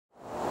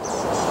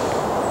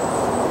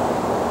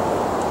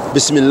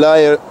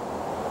Bismillah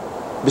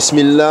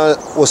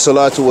wa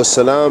salatu wa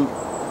salam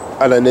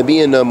ala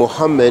nabiyyina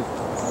Muhammad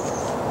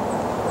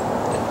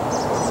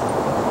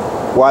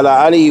wa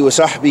ala alihi wa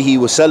sahbihi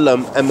wa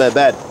sallam, amma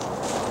ba'd.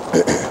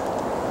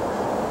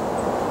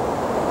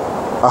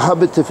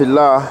 Ahabati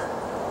fillah,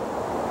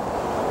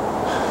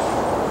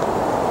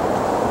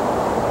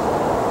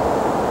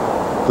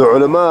 the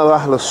ulama of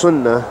Ahl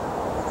Sunnah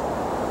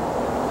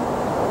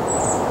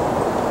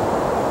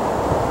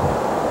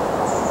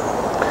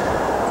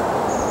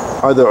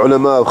are the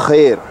ulama of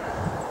khair,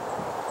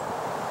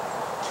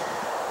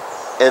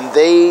 and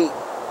they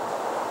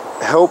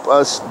help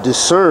us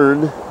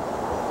discern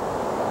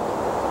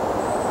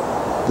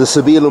the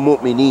sabil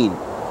al-mu'mineen.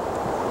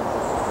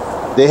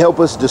 They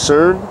help us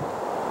discern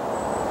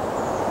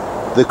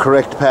the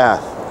correct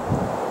path,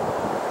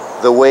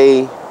 the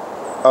way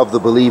of the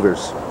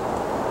believers.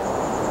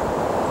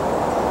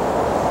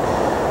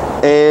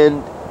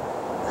 And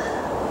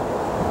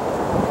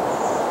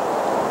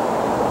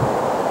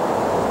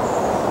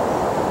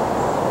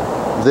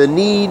the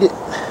need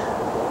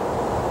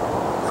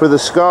for the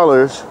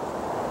scholars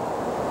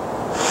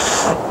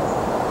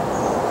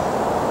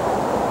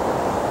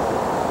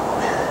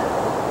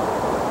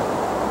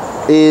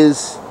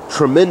is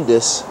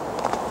tremendous,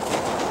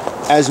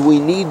 as we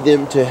need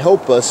them to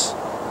help us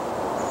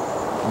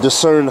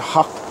discern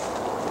haqq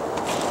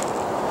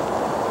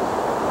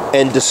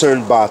and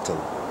discern batil,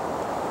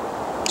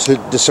 to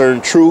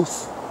discern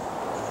truth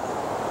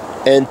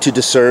and to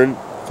discern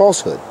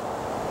falsehood.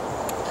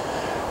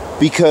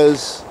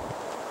 Because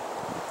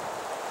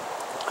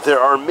there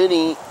are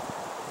many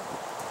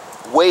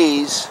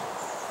ways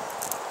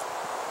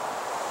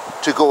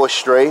to go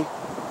astray.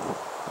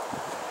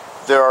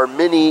 There are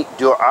many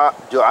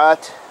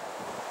du'at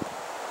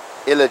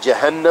ila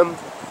jahannam,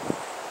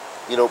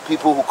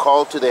 people who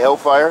call to the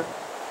hellfire.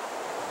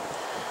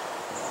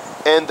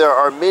 And there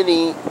are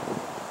many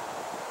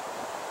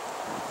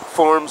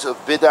forms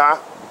of bid'ah.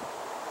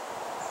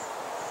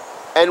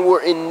 And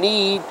we're in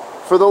need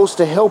for those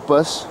to help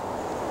us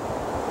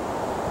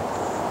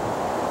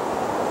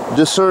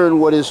discern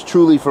what is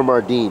truly from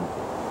our deen.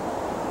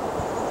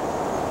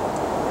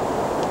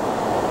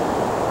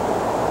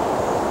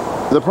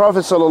 The Prophet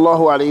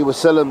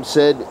ﷺ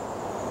said,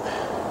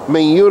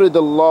 "Man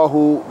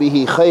yuridallahu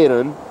bihi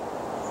khayran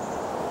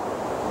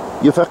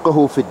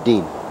yufaqqahu fid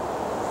din."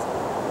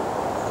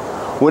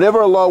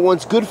 Whenever Allah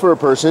wants good for a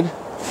person,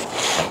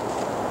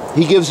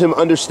 He gives him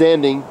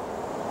understanding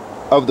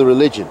of the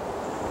religion.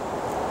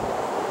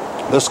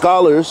 The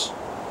scholars,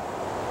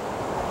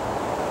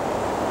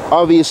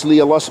 obviously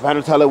Allah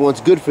subhanahu wa ta'ala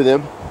wants good for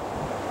them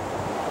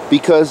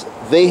because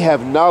they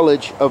have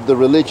knowledge of the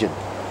religion,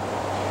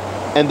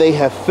 and they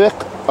have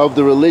fiqh of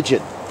the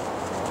religion,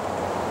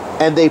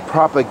 and they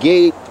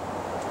propagate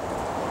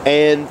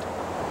and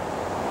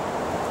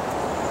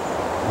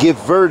give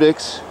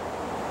verdicts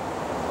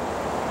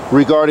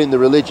regarding the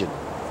religion.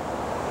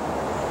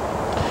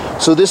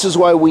 So this is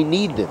why we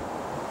need them,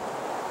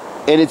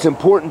 and it's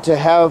important to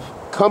have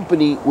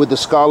company with the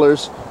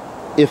scholars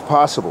if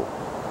possible.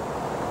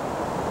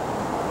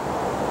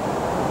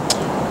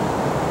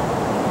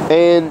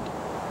 And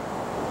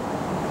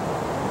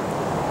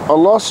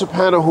Allah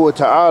subhanahu wa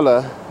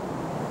ta'ala,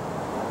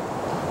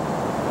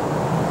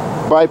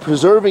 by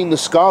preserving the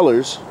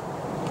scholars,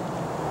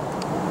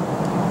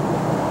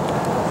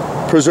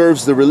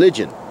 preserves the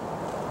religion.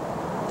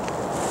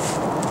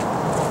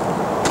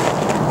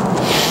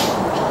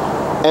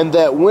 And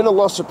that when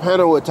Allah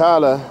subhanahu wa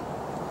ta'ala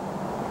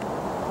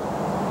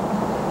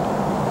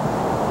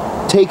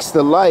takes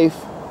the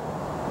life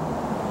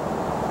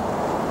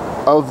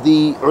of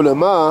the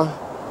ulama,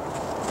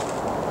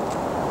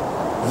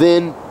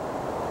 then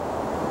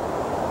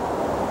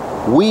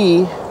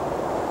we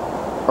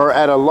are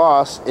at a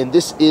loss, and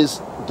this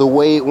is the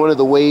way, one of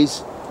the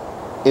ways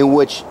in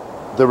which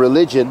the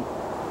religion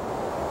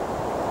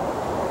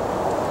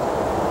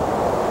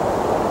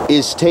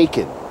is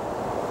taken.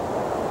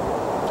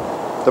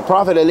 The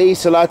Prophet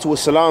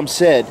ﷺ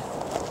said,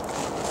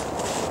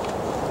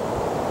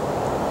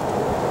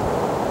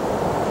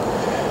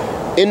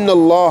 "Inna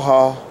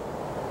Allah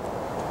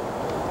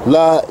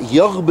la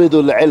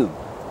yaghbidu al-ilm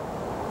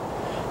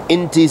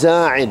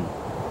intiza'in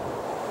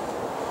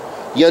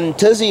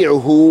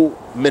yantazi'uhu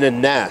min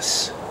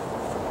al-nas,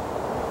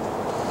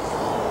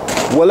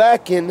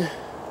 walakin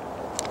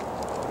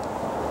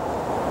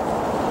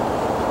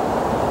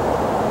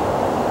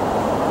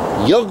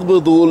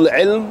yaghbidu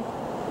al-ilm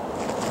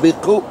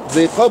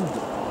biqabd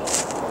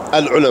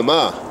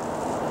al-ulama."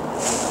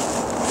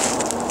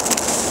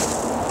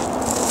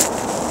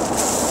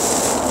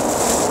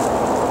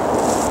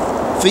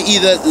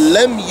 فإذا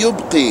لم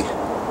يبقي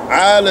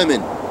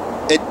عالم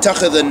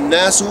اتخذ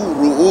الناس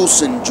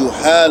رؤوسا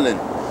جهالا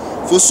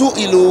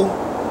فسئلوا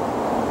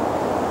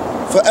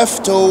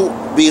فأفتوا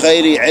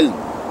بغير علم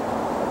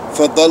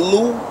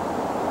فضلوا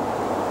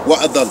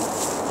وأضلوا.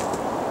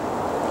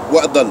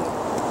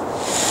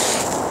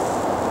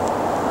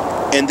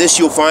 And this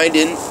you'll find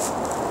in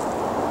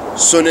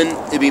Sunan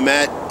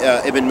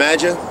Ibn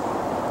Majah,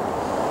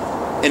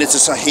 And it's a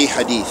Sahih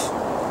Hadith.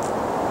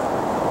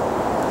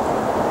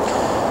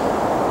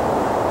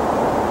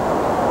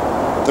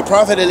 The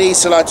Prophet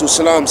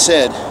ﷺ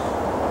said,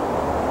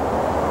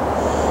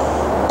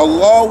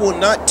 Allah will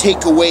not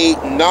take away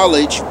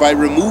knowledge by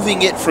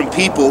removing it from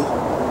people,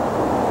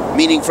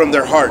 meaning from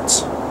their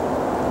hearts.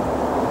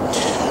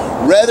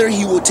 Rather,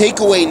 He will take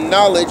away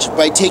knowledge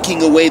by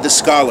taking away the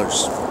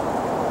scholars.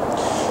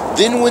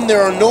 Then when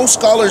there are no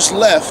scholars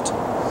left,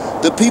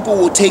 the people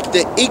will take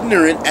the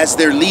ignorant as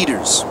their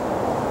leaders.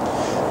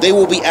 They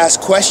will be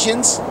asked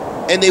questions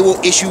and they will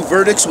issue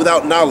verdicts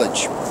without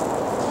knowledge.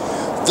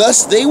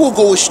 Thus they will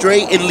go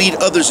astray and lead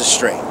others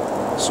astray.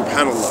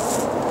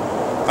 Subhanallah.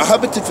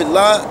 Ahabati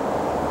fillah,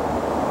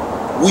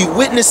 we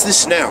witness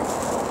this now,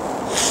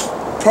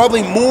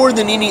 probably more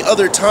than any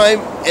other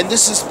time, and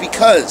this is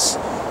because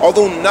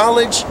although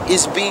knowledge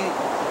is being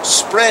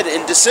spread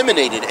and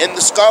disseminated, and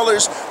the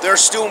scholars, there are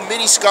still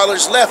many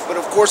scholars left, but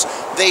of course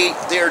they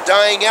are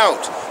dying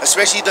out,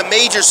 especially the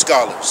major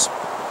scholars.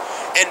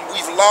 And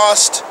we've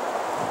lost,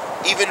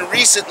 even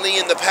recently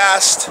in the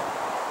past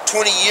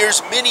 20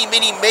 years, many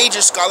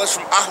major scholars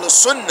from Ahl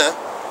Sunnah.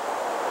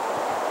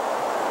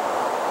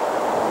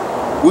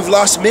 We've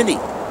lost many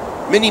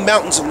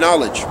mountains of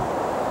knowledge.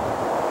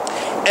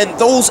 And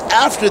those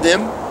after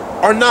them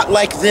are not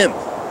like them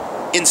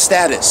in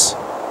status,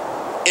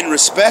 in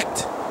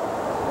respect,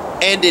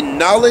 and in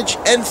knowledge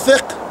and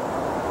fiqh,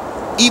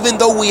 even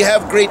though we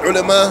have great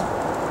ulama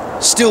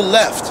still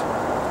left.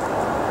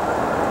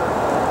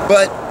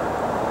 But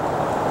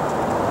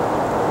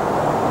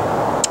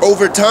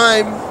over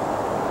time,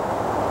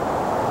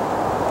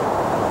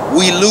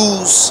 we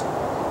lose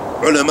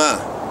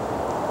ulama.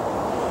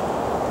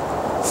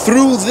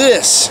 Through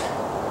this,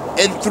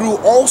 and through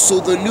also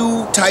the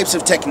new types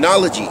of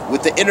technology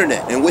with the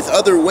internet and with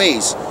other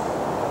ways,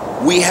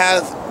 we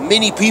have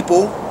many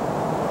people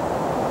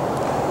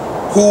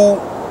who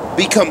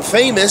become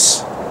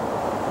famous,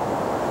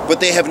 but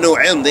they have no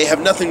ilm, they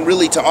have nothing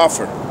really to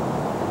offer.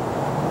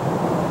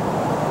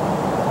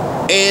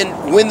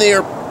 And when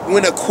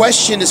a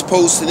question is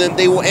posed to them,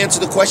 they will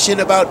answer the question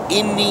about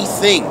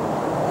anything.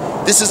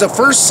 This is a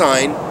first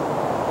sign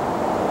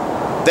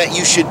that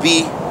you should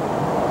be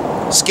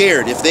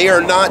scared. If they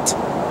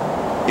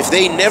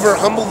never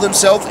humble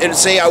themselves and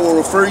say, I will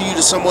refer you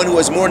to someone who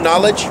has more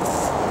knowledge,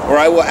 or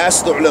I will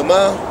ask the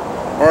ulama,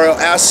 or I'll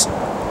ask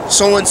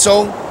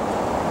so-and-so,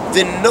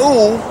 then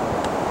know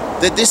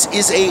that this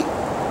is a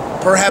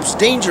perhaps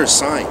dangerous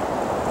sign.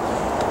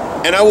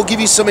 And I will give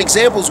you some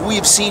examples we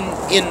have seen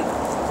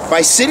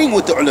by sitting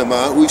with the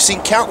ulama. We've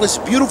seen countless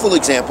beautiful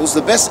examples.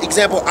 The best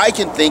example I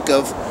can think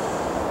of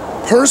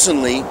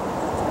personally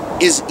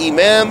is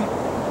Imam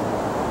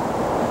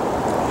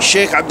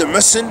Sheikh Abdul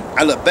Muhsin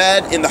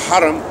Al-Abbad in the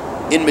Haram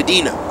in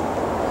Medina,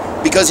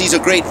 because he's a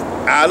great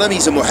alim,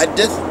 he's a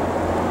muhaddith.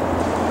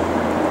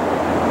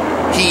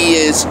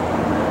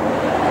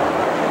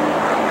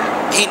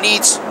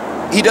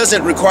 He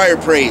doesn't require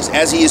praise,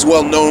 as he is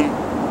well known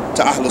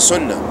to Ahl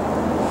Sunnah.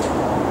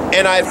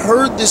 And I've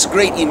heard this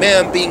great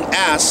Imam being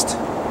asked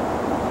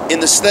in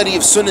the study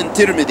of Sunan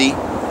Tirmidhi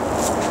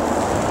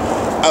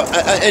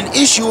an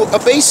issue,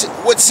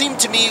 what seemed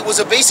to me was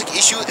a basic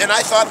issue, and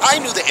I thought I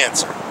knew the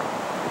answer.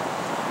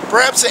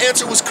 Perhaps the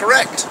answer was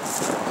correct.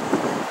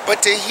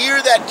 But to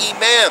hear that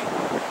Imam,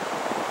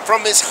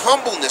 from his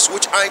humbleness,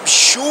 which I'm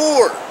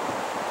sure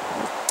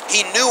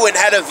he knew and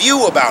had a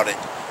view about it,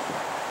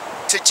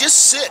 to just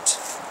sit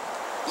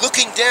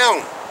looking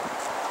down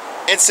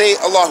and say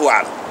Allahu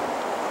A'lam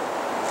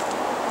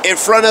in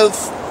front of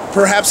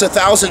perhaps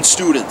 1,000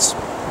 students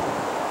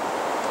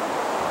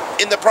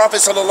in the Prophet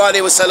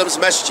ﷺ's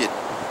masjid.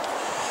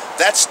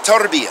 That's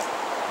tarbiyah.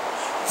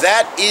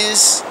 That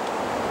is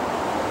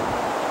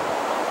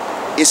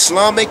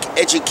Islamic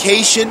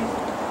education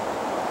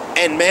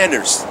and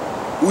manners,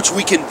 which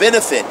we can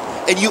benefit.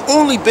 And you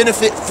only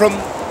benefit from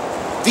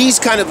these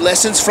kind of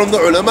lessons from the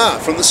ulama,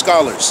 from the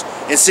scholars,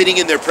 and sitting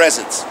in their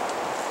presence.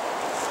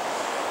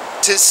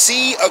 To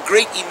see a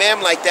great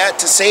imam like that,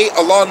 to say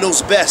Allah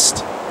knows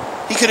best,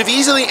 he could have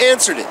easily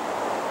answered it.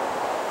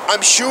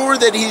 I'm sure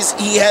that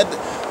he had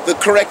the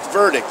correct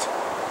verdict,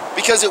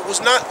 because it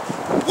was not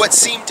what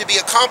seemed to be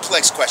a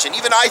complex question.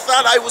 Even I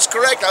thought I was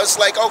correct. I was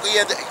like, oh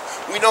yeah,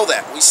 we know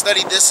that. We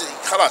studied this.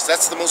 Khalas,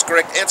 that's the most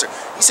correct answer.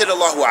 He said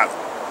Allahu A'lam,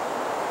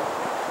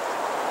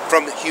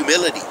 from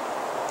humility.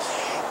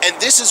 And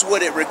this is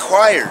what it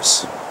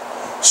requires.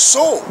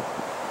 So,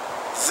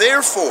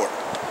 therefore,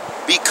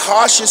 be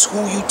cautious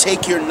who you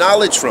take your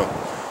knowledge from.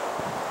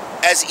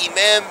 As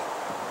Imam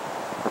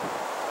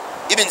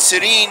Ibn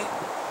Sirin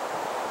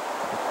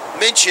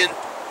mentioned,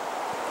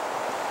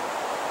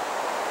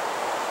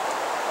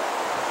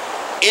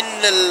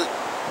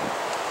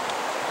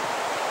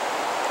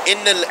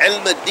 إن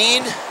العلم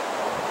الدين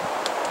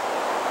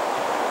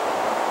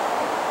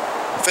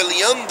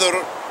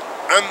فلينظر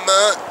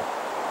عما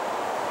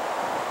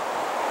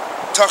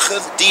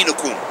تأخذ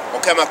دينكم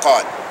وكما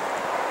قال.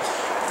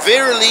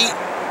 Verily,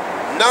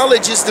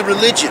 knowledge is the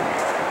religion.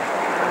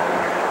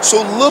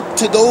 So look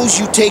to those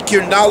you take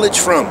your knowledge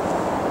from.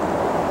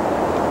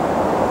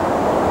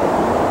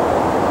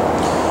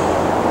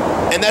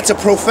 that's a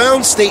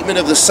profound statement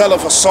of the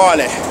Salaf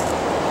as-Salih,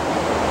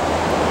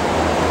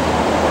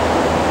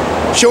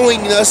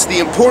 showing us the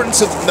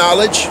importance of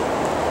knowledge,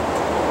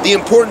 the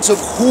importance of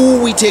who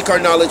we take our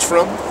knowledge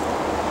from,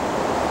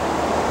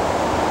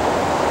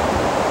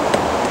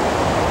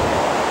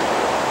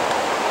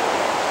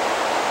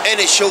 and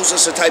it shows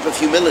us a type of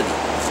humility.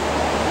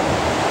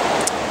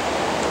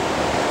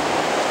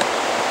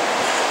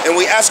 And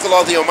we ask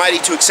Allah the Almighty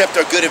to accept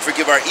our good and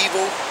forgive our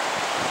evil,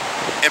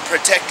 and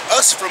protect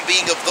us from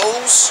being of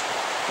those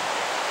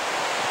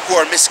who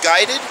are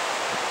misguided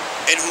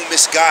and who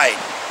misguide.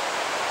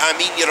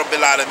 Ameen ya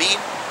Rabbil Alameen.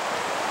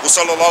 Wa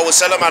sallallahu wa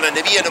sallam ala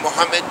nabiyyina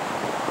Muhammad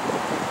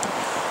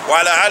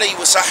wa ala alihi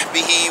wa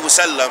sahbihi wa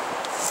sallam.